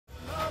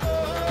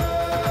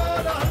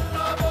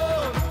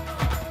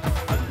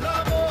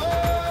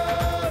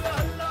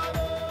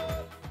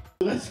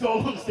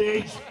all on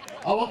stage.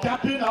 Our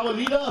captain, our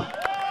leader,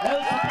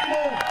 El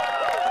Supremo.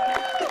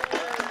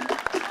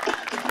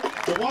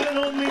 The one and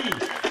only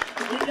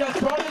India's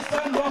proudest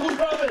son, Rahul.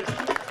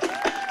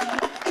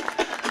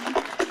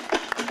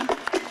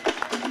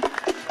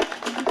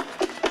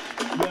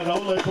 Yeah,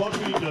 Rahul, I thought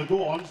we'd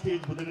go on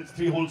stage, but then it's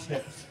 3 whole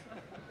steps.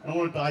 I don't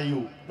want to tie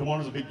you.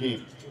 Tomorrow's a big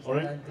game. All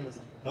right?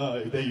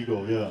 There you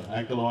go. Yeah,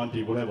 ankle or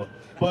auntie, whatever.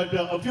 But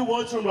a few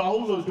words from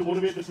Rahul to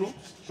motivate the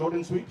troops. Short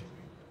and sweet.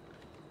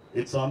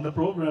 It's on the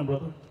program,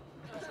 brother.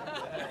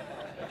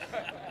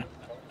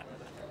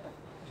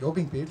 You're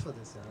being paid for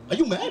this, yeah. Are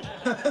you mad?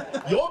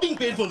 You're being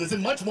paid for this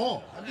and much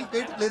more. I'm being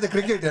paid to play the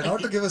cricket, yeah, not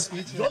to give a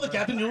speech. You're the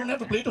captain. You don't have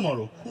to play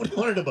tomorrow. What are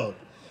you worried about?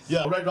 Yeah,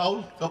 all right,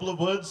 Rahul, couple of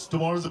words.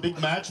 Tomorrow's a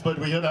big match, but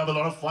we're here to have a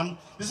lot of fun.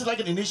 This is like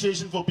an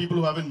initiation for people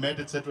who haven't met,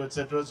 etc.,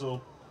 etc.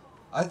 So,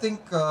 I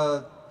think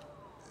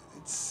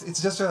it's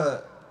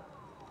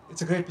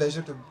a great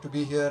pleasure to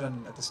be here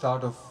and at the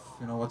start of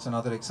what's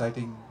another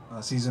exciting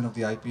season of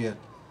the IPL.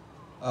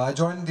 I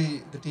joined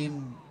the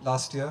team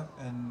last year,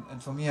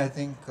 and for me, I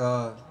think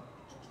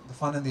the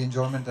fun and the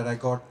enjoyment that I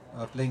got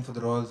playing for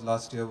the Royals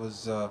last year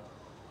was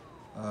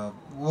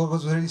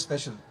very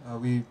special.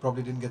 We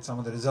probably didn't get some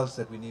of the results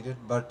that we needed,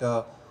 but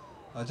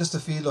just the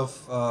feel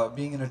of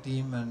being in a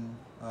team and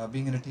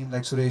being in a team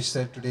like Suresh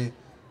said today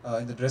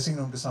in the dressing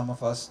room to some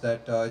of us,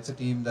 that it's a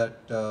team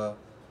that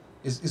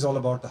is all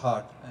about the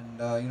heart.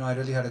 And I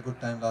really had a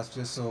good time last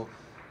year, so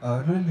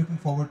really looking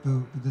forward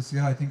to this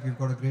year. I think we've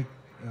got a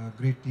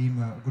great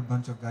team, a good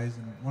bunch of guys,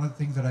 and one of the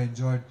things that I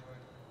enjoyed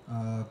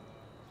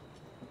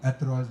at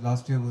the Royals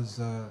last year was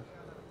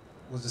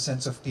the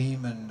sense of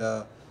team and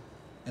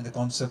the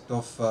concept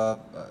of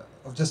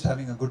just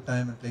having a good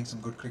time and playing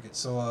some good cricket.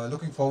 So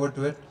looking forward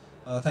to it.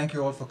 Thank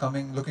you all for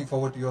coming. Looking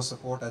forward to your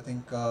support. I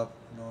think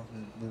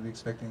we'll be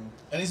expecting.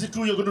 And is it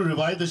true you're going to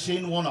revive the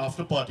Shane Warne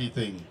after party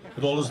thing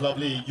with all those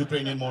lovely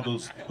Ukrainian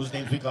models whose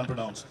names we can't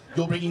pronounce?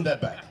 You're bringing that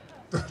back.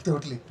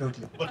 Totally.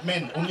 But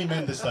men, only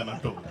men this time, I'm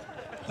told.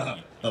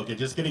 Okay,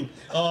 just kidding.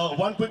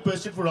 One quick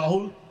question for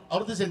Rahul.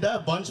 Out of this entire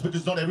bunch,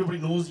 because not everybody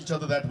knows each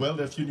other that well,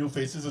 there are a few new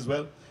faces as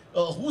well.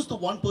 Who's the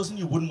one person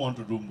you wouldn't want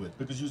to room with?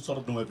 Because you sort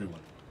of know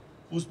everyone.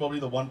 Who's probably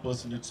the one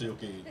person you'd say,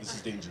 okay, this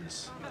is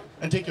dangerous?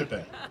 And take your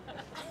time.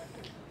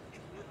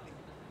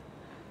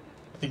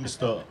 I think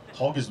Mr.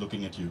 Hogg is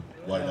looking at you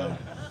wide-eyed.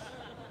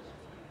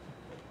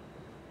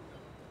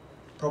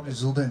 Probably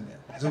Zubin.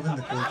 Yeah. Zubin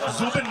the coach.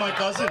 Zubin, my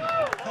cousin.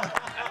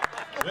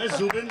 Where's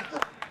Zubin?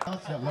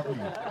 Yeah,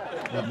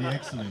 lovely,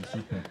 excellent,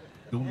 super.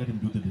 Don't let him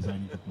do the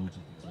designing for clothes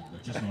and things like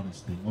that. Just not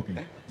his thing.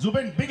 Okay.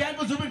 Zubin, big hand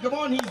for Zubin. Come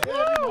on, he's there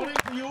every morning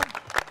for you.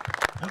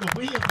 And the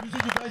way he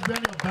abuses you guys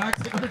behind your backs,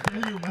 they're going to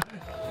tell you.